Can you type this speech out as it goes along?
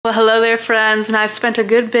Well, hello there, friends, and I've spent a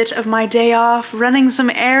good bit of my day off running some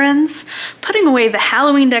errands, putting away the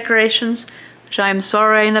Halloween decorations, which I am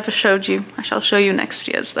sorry I never showed you. I shall show you next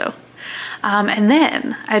year's, though. And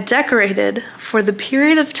then I decorated for the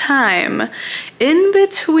period of time in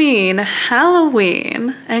between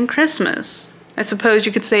Halloween and Christmas. I suppose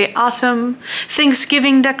you could say autumn,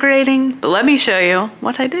 Thanksgiving decorating, but let me show you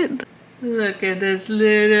what I did. Look at this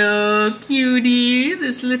little cutie,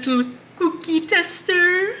 this little cookie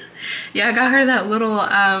tester. Yeah, I got her that little,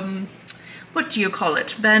 what do you call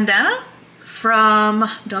it, bandana from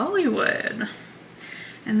Dollywood.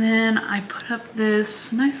 And then I put up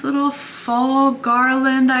this nice little fall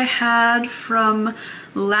garland I had from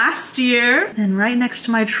last year. And right next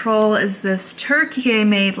to my troll is this turkey I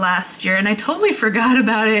made last year, and I totally forgot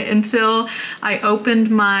about it until I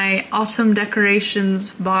opened my autumn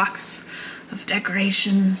decorations box of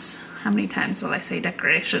decorations. How many times will I say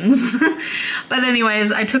decorations? But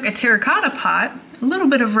anyways, I took a terracotta pot, a little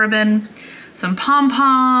bit of ribbon, some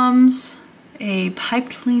pom-poms, a pipe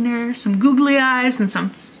cleaner, some googly eyes, and some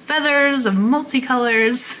feathers of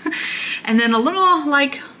multicolors, and then a little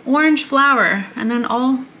like orange flower, and then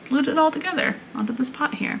all glued it all together onto this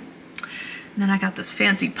pot here. And then I got this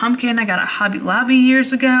fancy pumpkin I got at Hobby Lobby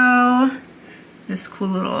years ago. This cool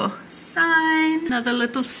little sign. Another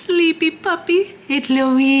little sleepy puppy. Hey,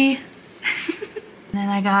 Chloe. Then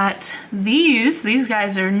I got these. These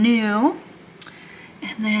guys are new.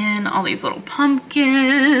 And then all these little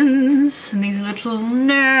pumpkins and these little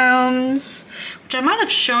gnomes, which I might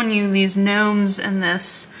have shown you these gnomes and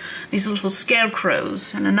these little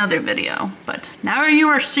scarecrows in another video, but now you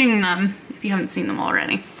are seeing them if you haven't seen them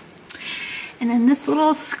already. And then this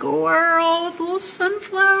little squirrel with a little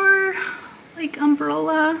sunflower like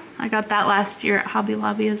umbrella. I got that last year at Hobby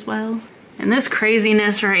Lobby as well. And this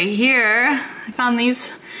craziness right here, I found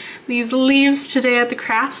these leaves today at the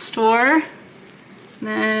craft store. And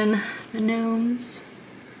then the gnomes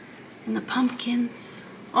and the pumpkins,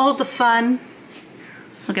 all the fun.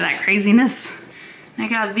 Look at that craziness. And I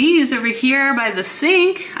got these over here by the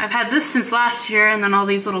sink. I've had this since last year, and then all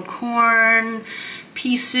these little corn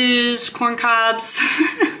pieces, corn cobs,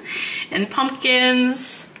 and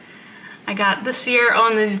pumpkins. I got this year, oh,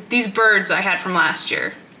 and these birds I had from last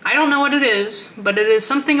year. I don't know what it is, but it is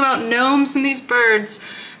something about gnomes and these birds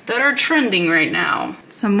that are trending right now.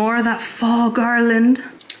 Some more of that fall garland.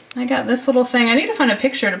 I got this little thing. I need to find a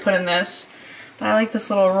picture to put in this, but I like this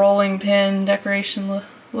little rolling pin decoration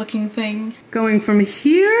looking thing. Going from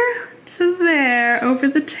here to there over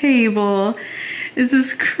the table is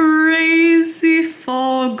this crazy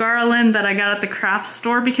fall garland that I got at the craft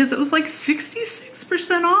store because it was like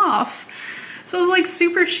 66% off. So it was like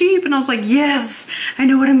super cheap, and I was like, yes, I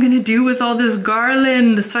know what I'm gonna do with all this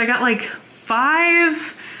garland. So I got like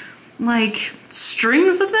 5 like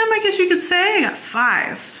strings of them, I guess you could say. I got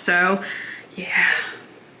 5, so yeah.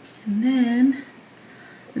 And then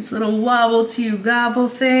this little wobble to gobble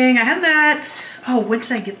thing, I had that, oh, when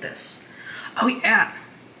did I get this? Oh yeah,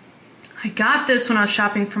 I got this when I was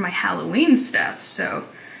shopping for my Halloween stuff, so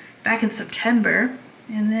back in September.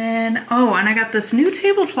 And then, oh, and I got this new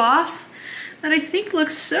tablecloth that I think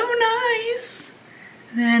looks so nice.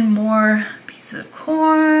 And then more pieces of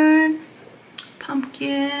corn,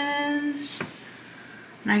 pumpkins.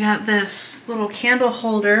 And I got this little candle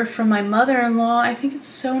holder from my mother-in-law. I think it's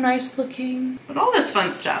so nice looking. But all this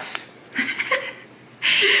fun stuff.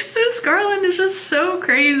 This garland is just so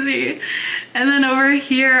crazy. And then over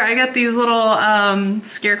here, I got these little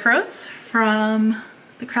scarecrows from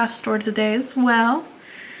the craft store today as well.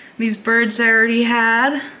 These birds I already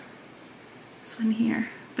had. This one here.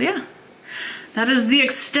 But yeah, that is the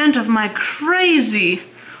extent of my crazy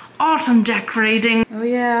autumn decorating. Oh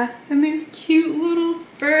yeah, and these cute little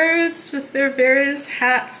birds with their various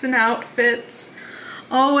hats and outfits.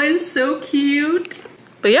 Always so cute.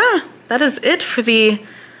 But yeah, that is it for the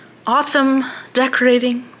autumn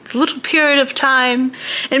decorating. It's a little period of time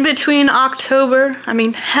in between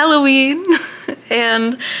Halloween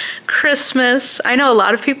and Christmas. I know a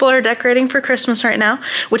lot of people are decorating for Christmas right now,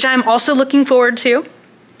 which I'm also looking forward to.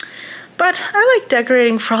 But I like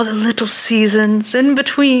decorating for all the little seasons in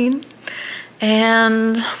between.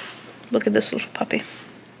 And look at this little puppy.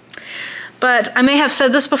 But I may have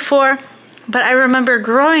said this before, but I remember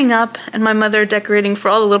growing up and my mother decorating for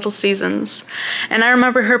all the little seasons. And I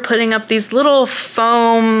remember her putting up these little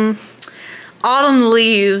foam autumn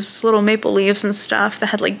leaves, little maple leaves and stuff that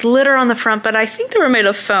had like glitter on the front, but I think they were made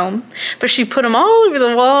of foam. But she put them all over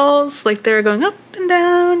the walls, like they were going up and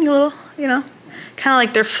down, you know, kind of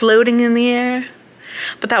like they're floating in the air.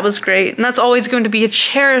 But that was great, and that's always going to be a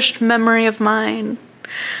cherished memory of mine.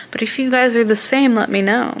 But if you guys are the same, let me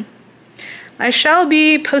know. I shall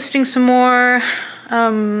be posting some more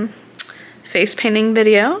face painting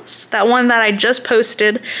videos. That one that I just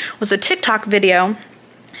posted was a TikTok video,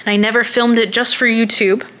 and I never filmed it just for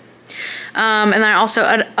YouTube. And I also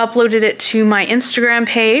uploaded it to my Instagram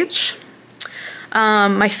page,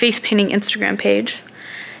 my face painting Instagram page.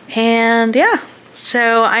 And yeah,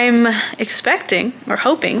 so I'm expecting or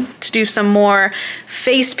hoping to do some more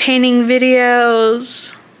face painting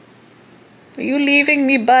videos. Are you leaving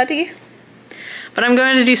me, buddy? But I'm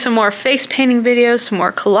going to do some more face painting videos, some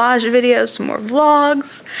more collage videos, some more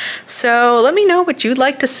vlogs. So let me know what you'd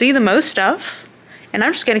like to see the most of. And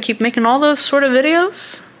I'm just going to keep making all those sort of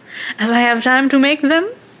videos as I have time to make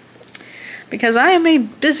them. Because I am a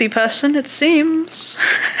busy person, it seems.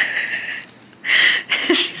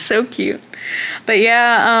 She's so cute. But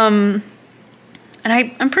yeah, and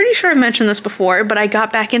I'm pretty sure I've mentioned this before, but I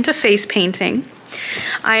got back into face painting.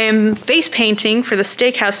 I am face painting for the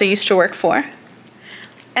steakhouse I used to work for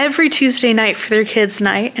every Tuesday night for their kids'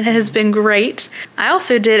 night, and it has been great. I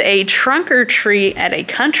also did a trunk or treat at a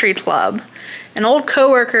country club. An old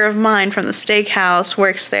coworker of mine from the steakhouse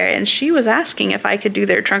works there, and she was asking if I could do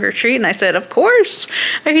their trunk or treat, and I said, of course,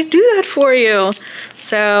 I could do that for you.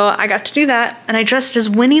 So I got to do that, and I dressed as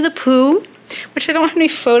Winnie the Pooh, which I don't have any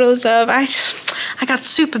photos of. I got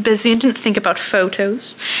super busy and didn't think about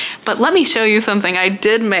photos. But let me show you something I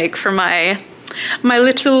did make for my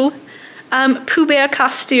little Pooh Bear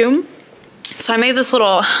costume. So I made this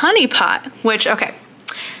little honey pot, which, okay,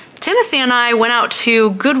 Timothy and I went out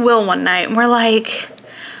to Goodwill one night and we're like,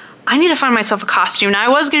 I need to find myself a costume. Now I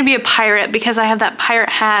was gonna be a pirate because I have that pirate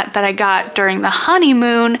hat that I got during the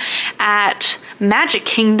honeymoon at Magic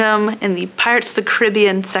Kingdom in the Pirates of the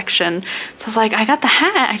Caribbean section. So I was like, I got the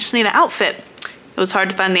hat, I just need an outfit. It was hard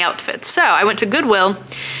to find the outfit. So I went to Goodwill,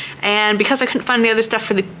 and because I couldn't find the other stuff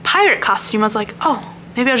for the pirate costume, I was like, oh,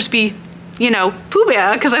 maybe I'll just be, you know, Pooh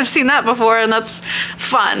Bear, because I've seen that before and that's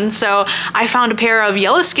fun. So I found a pair of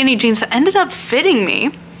yellow skinny jeans that ended up fitting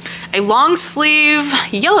me, a long sleeve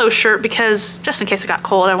yellow shirt because just in case it got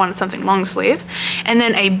cold I wanted something long sleeve, and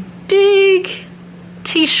then a big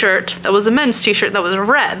t-shirt that was a men's t-shirt that was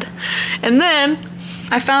red. And then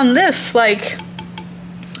I found this, like,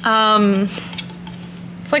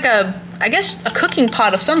 it's like I guess a cooking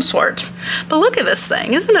pot of some sort. But look at this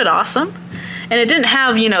thing, isn't it awesome? And it didn't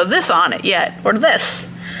have, you know, this on it yet, or this,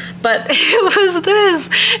 but it was this.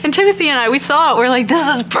 And Timothy and I, we saw it, we're like, this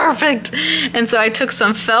is perfect. And so I took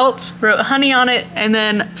some felt, wrote honey on it, and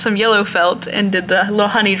then some yellow felt and did the little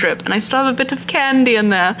honey drip. And I still have a bit of candy in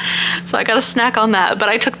there, so I got a snack on that. But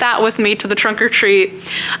I took that with me to the trunk or treat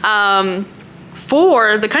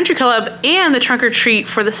for the country club and the trunk or treat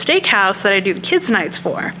for the steakhouse that I do the kids' nights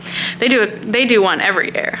for. They do one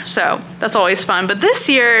every year, so that's always fun. But this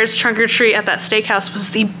year's trunk or treat at that steakhouse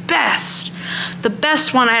was the best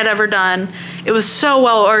one I had ever done. It was so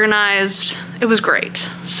well organized. It was great.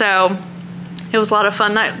 So it was a lot of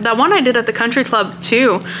fun. That one I did at the country club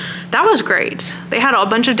too, that was great. They had a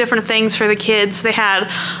bunch of different things for the kids. They had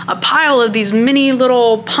a pile of these mini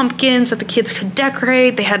little pumpkins that the kids could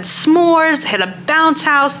decorate. They had s'mores, they had a bounce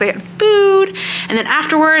house, they had food, and then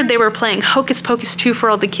afterward they were playing Hocus Pocus 2 for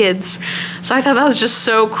all the kids. So I thought that was just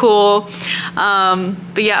so cool.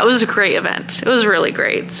 But yeah, it was a great event. It was really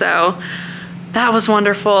great. So that was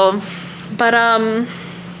wonderful. But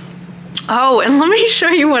oh, and let me show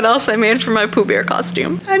you what else I made for my Pooh Bear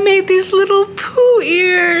costume. I made these little Pooh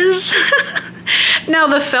ears. Now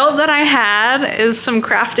the felt that I had is some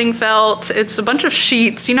crafting felt. It's a bunch of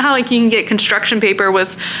sheets. You know how like you can get construction paper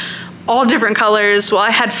with all different colors? Well,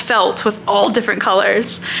 I had felt with all different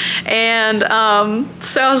colors. And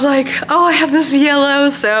so I was like, oh, I have this yellow.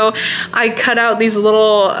 So I cut out these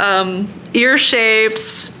little ear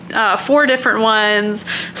shapes, 4 different ones,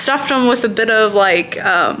 stuffed them with a bit of like,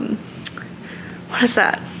 what is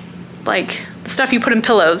that? Like the stuff you put in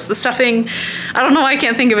pillows, the stuffing, I don't know why I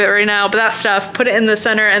can't think of it right now, but that stuff, put it in the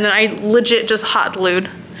center, and then I legit just hot glued.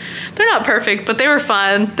 They're not perfect, but they were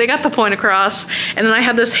fun. They got the point across. And then I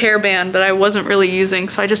had this hairband that I wasn't really using,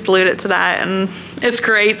 so I just glued it to that, and it's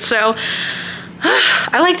great. So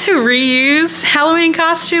I like to reuse Halloween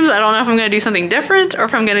costumes. I don't know if I'm gonna do something different or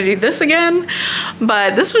if I'm gonna do this again,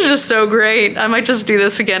 but this was just so great. I might just do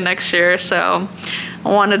this again next year, so I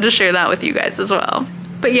wanted to share that with you guys as well.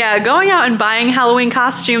 But yeah, going out and buying Halloween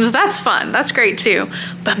costumes, that's fun, that's great too.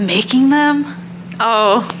 But making them,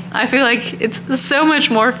 oh, I feel like it's so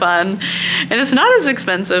much more fun. And it's not as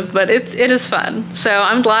expensive, but it is fun. So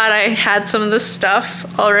I'm glad I had some of this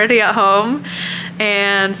stuff already at home.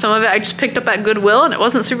 And some of it I just picked up at Goodwill and it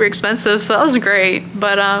wasn't super expensive, so that was great.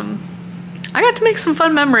 But I got to make some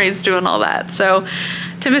fun memories doing all that. So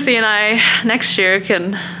Timothy and I next year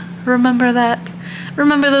can remember that.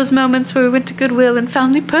 Remember those moments where we went to Goodwill and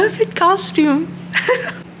found the perfect costume.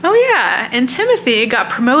 Oh yeah, and Timothy got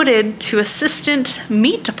promoted to assistant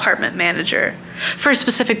meat department manager for a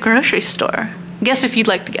specific grocery store. Guess if you'd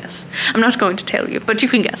like to guess. I'm not going to tell you, but you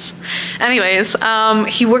can guess. Anyways,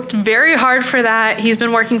 he worked very hard for that. He's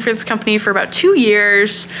been working for this company for about 2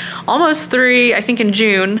 years, almost 3, I think in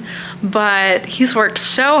June, but he's worked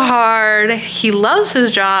so hard. He loves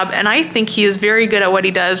his job, and I think he is very good at what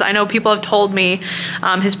he does. I know people have told me,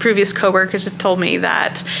 his previous coworkers have told me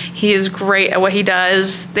that he is great at what he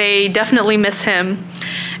does. They definitely miss him,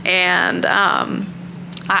 and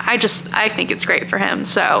I think it's great for him.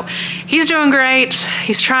 So he's doing great.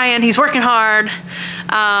 He's trying, he's working hard.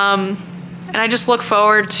 And I just look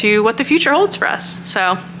forward to what the future holds for us.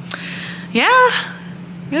 So yeah,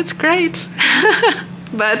 it's great.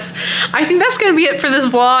 But I think that's gonna be it for this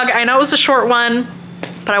vlog. I know it was a short one,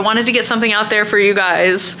 but I wanted to get something out there for you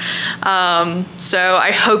guys. So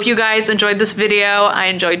I hope you guys enjoyed this video. I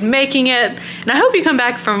enjoyed making it, and I hope you come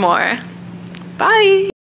back for more. Bye.